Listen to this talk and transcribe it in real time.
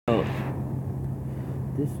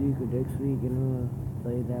this week or next week,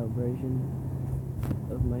 play that version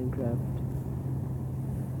of Minecraft.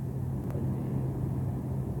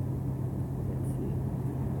 Let's see.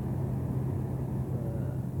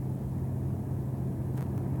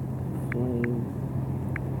 Flame.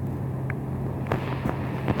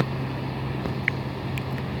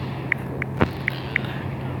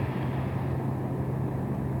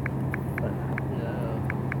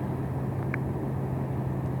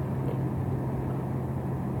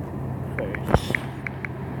 First.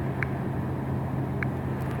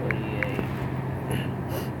 48.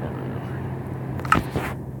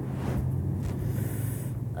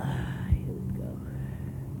 Here we go.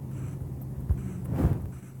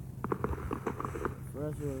 For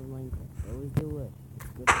us, we're Minecraft. Always do it.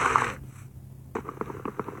 It's good for you.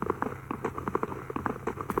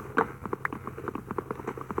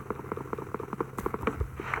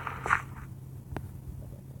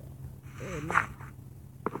 Hey, no.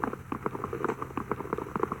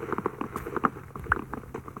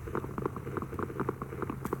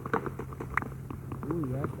 Ooh,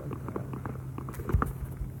 yes, okay.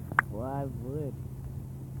 5 wood.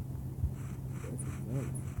 That's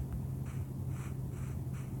nice.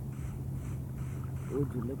 Would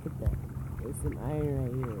you look at that? There's some iron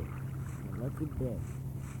right here. Lucky bit.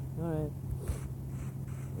 Alright.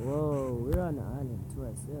 Whoa, we're on the island to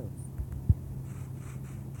ourselves.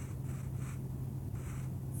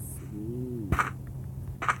 Sweet.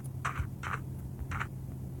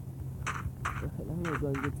 I'm gonna go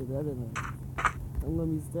and get to the other one. I'm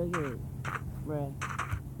gonna be stuck here. Bruh.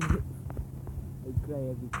 I cry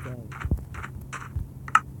every time.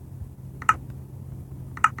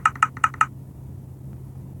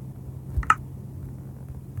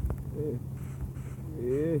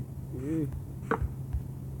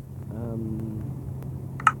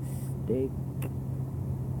 Steak.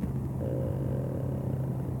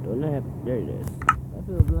 Don't I have? There it is. I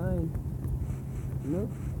feel blind.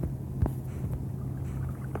 Nope.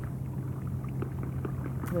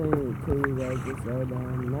 Hey, tell you guys this slow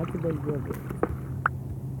down. Not today's building.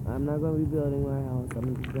 I'm not gonna be building my house.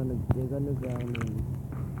 I'm just gonna dig underground and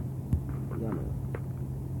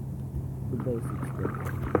the basic stuff.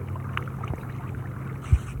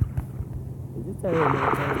 Is this time I'm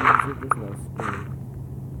trying to music? This was scary.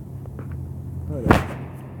 Hold up.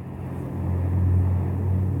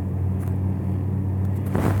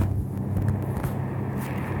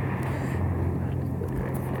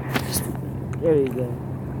 There you go.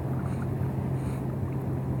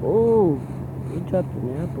 Oh, you dropped an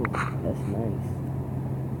apple. That's nice.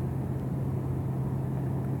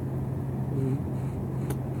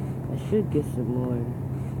 I should get some more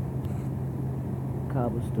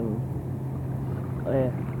cobblestone. Oh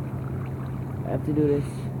yeah, I have to do this.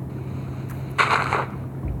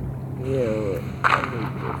 Yeah, I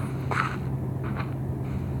hate this.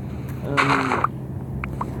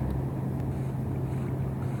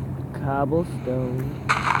 Cobblestone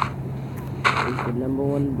is the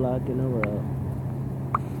 #1 block in the world.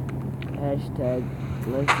 Hashtag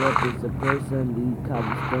blessed up is the person the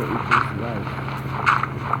cobblestone equals life.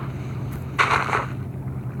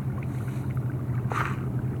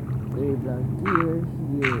 Three blocks here,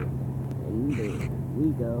 and there we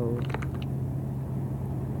go.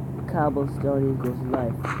 Cobblestone equals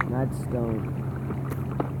life, not stone.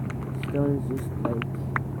 Stone is just like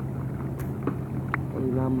a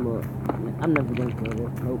number. I'm never gonna go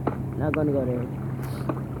there. Nope, not gonna go there.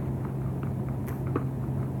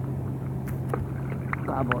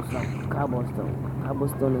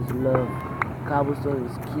 Cobblestone is love. Cobblestone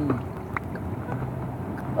is key.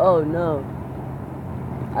 Oh no,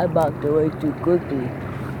 I backed away too quickly.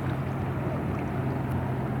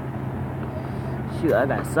 Shoot, I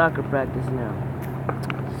got soccer practice now.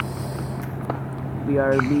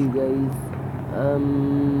 BRB, guys.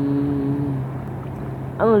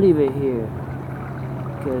 I'm gonna leave it here.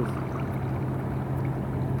 Cause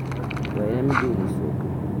wait, let me do this real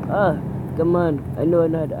quick. Come on. I know how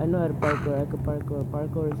to parkour. I can parkour.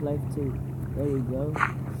 Parkour is life too. There we go.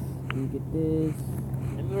 Let me get this.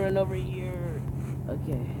 Let me run over here.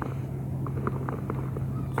 Okay.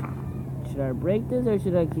 Should I break this or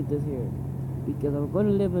should I keep this here? Because I'm going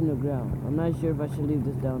to live underground. I'm not sure if I should leave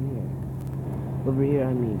this down here. Over here,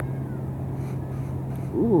 I mean.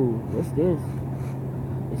 Ooh, what's this?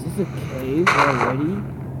 Is this a cave already?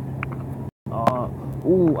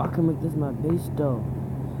 Ooh, I can make this my base though.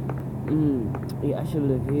 Yeah, I should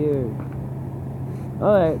live here.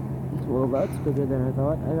 Alright. Well, that's quicker than I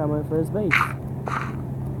thought. I got my first base.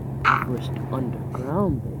 My first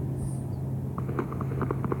underground base.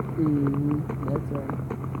 That's right.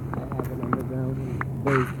 I have an underground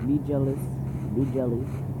base. Be jealous. Be jelly.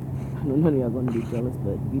 I know none of y'all gonna be jealous,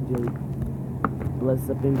 but be jelly. Bless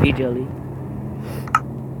up and be jelly.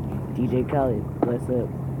 DJ Khaled, bless up.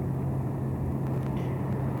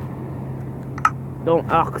 Don't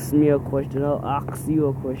ask me a question, I'll ask you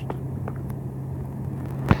a question.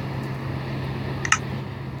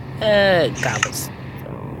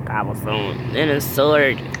 Cobblestone. And a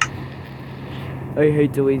sword. I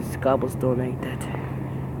hate to waste cobblestone like that.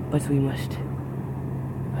 But we must.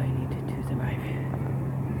 I need to survive.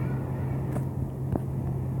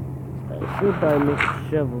 I should probably make a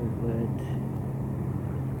shovel, but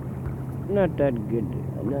not that good.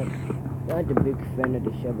 I'm not a big fan of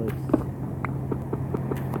the shovels.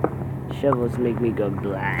 Shovels make me go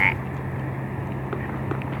black.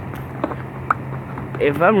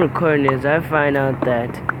 If I'm recording this, I find out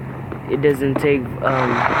that it doesn't take,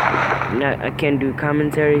 I can't do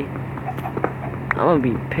commentary, I'm gonna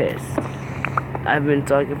be pissed. I've been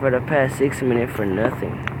talking for the past 6 minutes for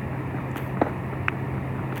nothing.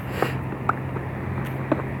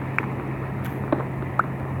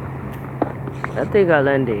 I think I'll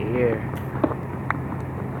end it here.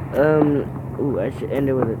 Ooh, I should end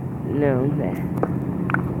it with a, no, that's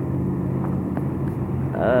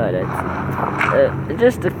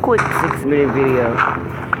just a quick 6-minute video.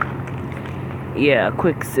 Yeah, a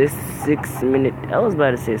quick 6 minute. I was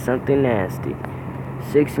about to say something nasty.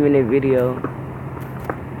 6-minute video.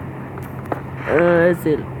 That's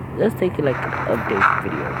it. Let's take it like an update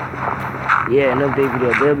video. Yeah, an update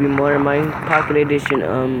video. There'll be more in my Pocket Edition.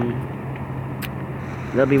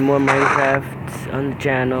 There'll be more Minecraft on the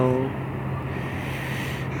channel.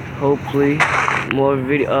 Hopefully, more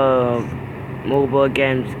video. Mobile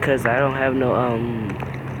games, because I don't have no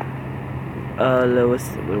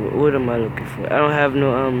what am I looking for? I don't have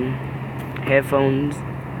no headphones.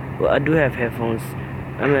 Well, I do have headphones.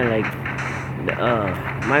 I mean like the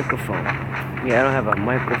microphone. Yeah, I don't have a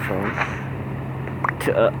microphone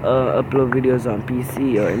to upload videos on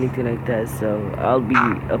PC or anything like that. So I'll be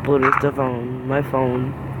uploading stuff on my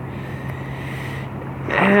phone,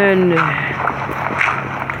 and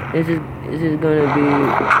this is gonna be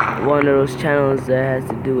one of those channels that has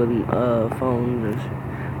to do with phones.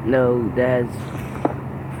 No, that has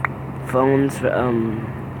phones for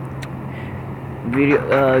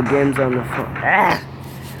video games on the phone.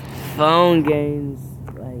 Phone games,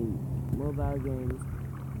 like mobile games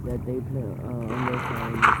that they play on their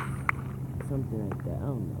phones, something like that. I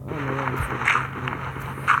don't know what I'm saying.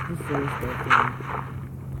 Just saying stuff.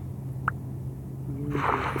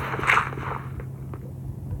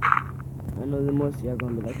 I know the most of y'all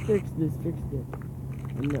gonna be like, fix this.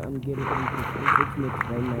 I'm getting it. I'm fixing it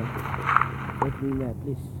right now. Let me that,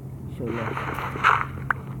 please. Show love.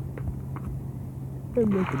 I'm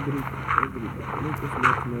not a break. Everybody. Make this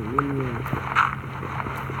much more linear.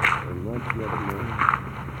 And once you have more.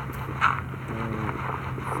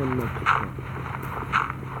 Some more chicken.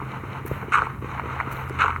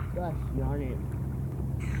 Gosh darn it.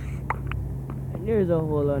 And there's a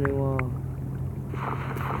hole on the wall.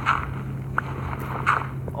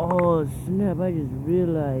 Oh snap, I just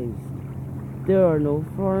realized there are no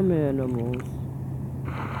farm animals.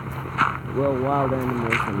 Well, wild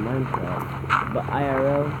animals in Minecraft, but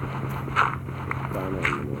IRL, farm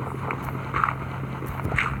animals.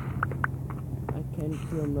 I can't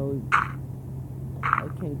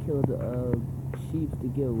kill the sheep to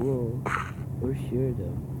get wool, or shear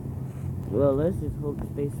them. Well, let's just hope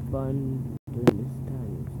that they spawn during this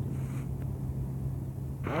time.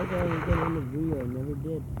 I was already getting in the video, I never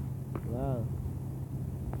did. Wow.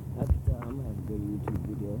 After I'm gonna have a good YouTube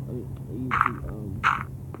video. I mean, YouTube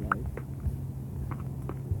live.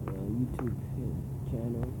 YouTube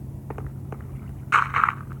channel.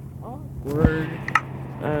 Awkward.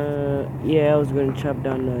 Yeah, I was gonna chop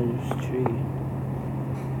down this tree.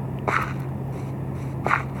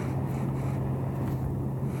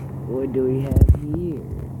 What do we have here?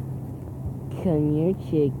 Come here,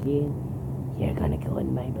 chicken. You're gonna go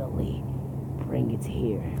in my belly. Bring it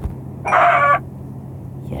here.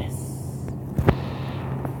 Yes.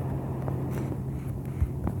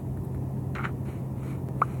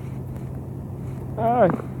 Ah,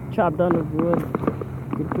 chop down the wood.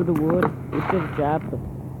 Get to the wood. Get to the chopper.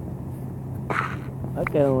 I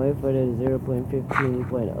can't wait for the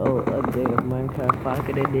 0.15.0 update of Minecraft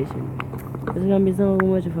Pocket Edition. It's gonna be so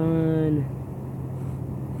much fun.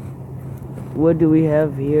 What do we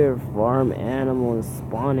have here? Farm animals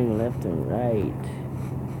spawning left and right.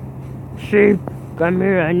 Sheep, come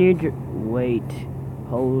here, I need you. Wait,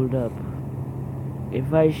 hold up.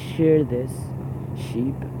 If I shear this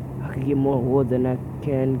sheep, I can get more wood than I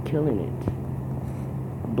can killing it.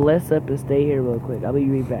 bless up and stay here real quick. I'll be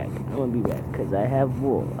right back. I'm gonna be back because I have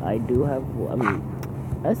wool. I do have wool. I mean,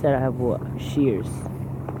 I said I have wool. Shears.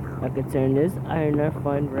 I could turn this iron I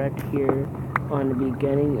find right here on the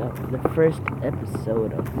beginning of the first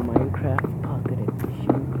episode of Minecraft Pocket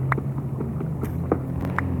Edition.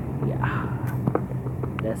 Yeah,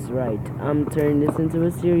 that's right. I'm turning this into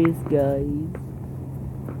a series, guys.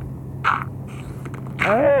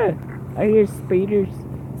 Ah! I hear speeders.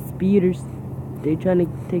 They trying to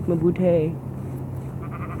take my booty.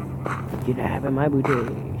 You're not having my booty.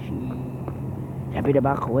 She happy to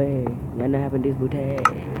back away. You're not having this booty.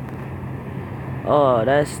 Oh,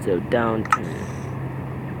 that's the downturn.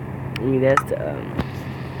 I mean, that's the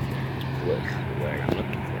what's the word I'm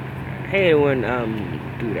looking for? I hate when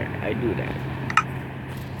do that. I do that.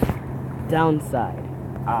 Downside.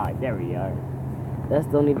 Ah, there we are. That's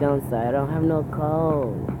the only downside. I don't have no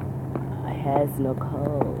code. I has no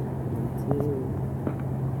code. Too.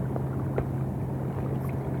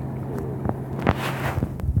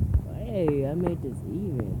 Hey, I made this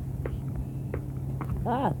even.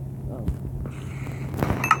 Ah! Oh.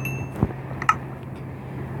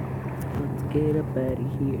 Let's get up out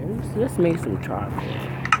of here. So let's make some charcoal.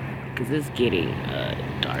 Because it's getting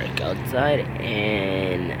dark outside.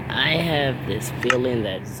 And I have this feeling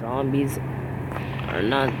that zombies are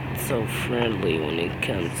not so friendly when it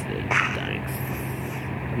comes to the dark.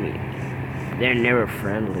 I mean, they're never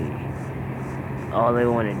friendly. All they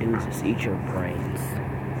want to do is just eat your brains.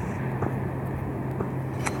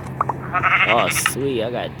 Oh, sweet, I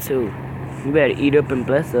got 2. You better eat up and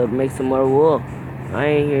bless up, make some more wool. I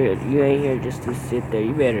ain't here, you ain't here just to sit there.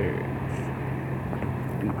 You better,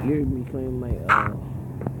 you're becoming my,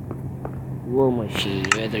 wool machine,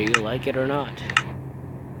 whether you like it or not.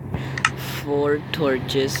 4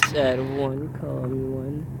 torches, add 1, call me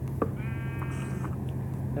 1.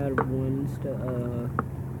 Add 1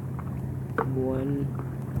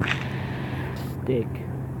 stick.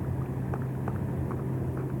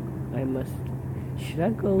 I must. Should I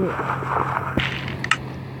go?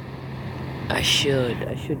 I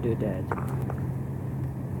should do that.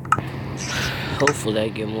 Hopefully I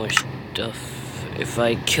get more stuff if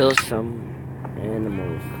I kill some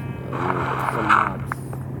animals, some mobs.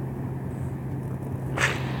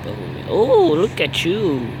 Oh, look at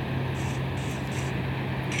you.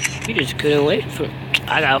 You just couldn't wait for.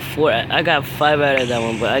 I got 4. I got 5 out of that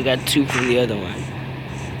one, but I got 2 from the other one.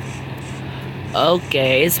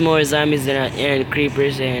 Okay, it's more zombies and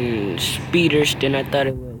creepers and speeders than I thought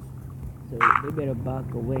it was. So they better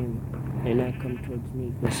back away and not come towards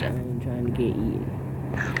me because I ain't trying to get eaten.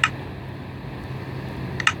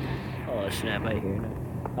 Oh snap! I hear them.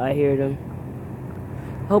 I hear them.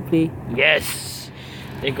 Hopefully, yes,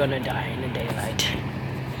 they're gonna die in the daylight.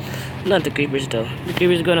 Not the creepers though. The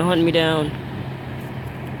creepers are gonna hunt me down.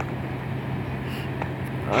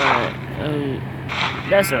 Alright,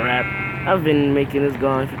 that's a wrap. I've been making this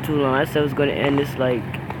going for too long. I said I was gonna end this like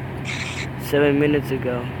 7 minutes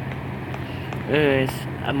ago. Anyways,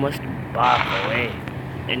 I must back away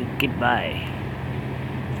and goodbye.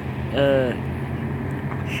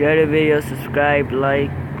 Share the video, subscribe,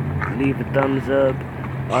 like, leave a thumbs up,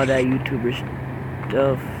 all that YouTuber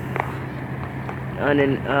stuff. And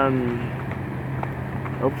then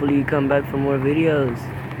hopefully you come back for more videos.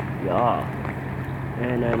 Yeah.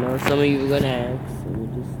 And I know some of you are gonna ask, so we'll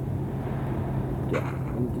just let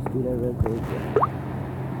me just do that real quick.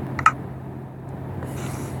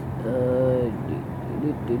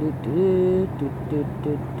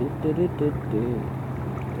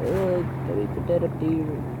 Let me put that up there.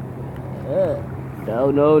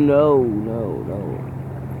 No.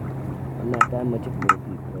 I'm not that much of a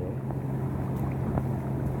multi player.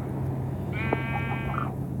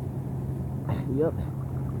 Yup.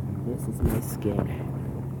 This is my skin.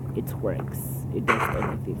 It works. It does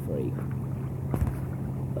everything for you.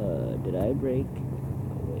 Did I break?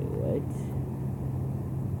 Wait, what?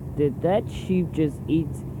 Did that sheep just eat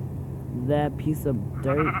that piece of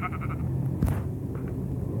dirt?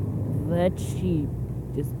 That sheep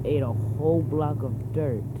just ate a whole block of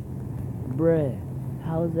dirt. Bruh,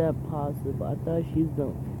 how is that possible? I thought she's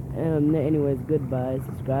don't. Anyways, goodbye.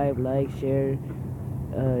 Subscribe, like, share,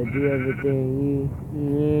 do everything.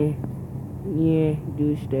 Yeah,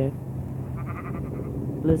 do stuff.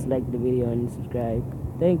 Please like the video and subscribe.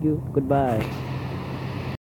 Thank you. Goodbye.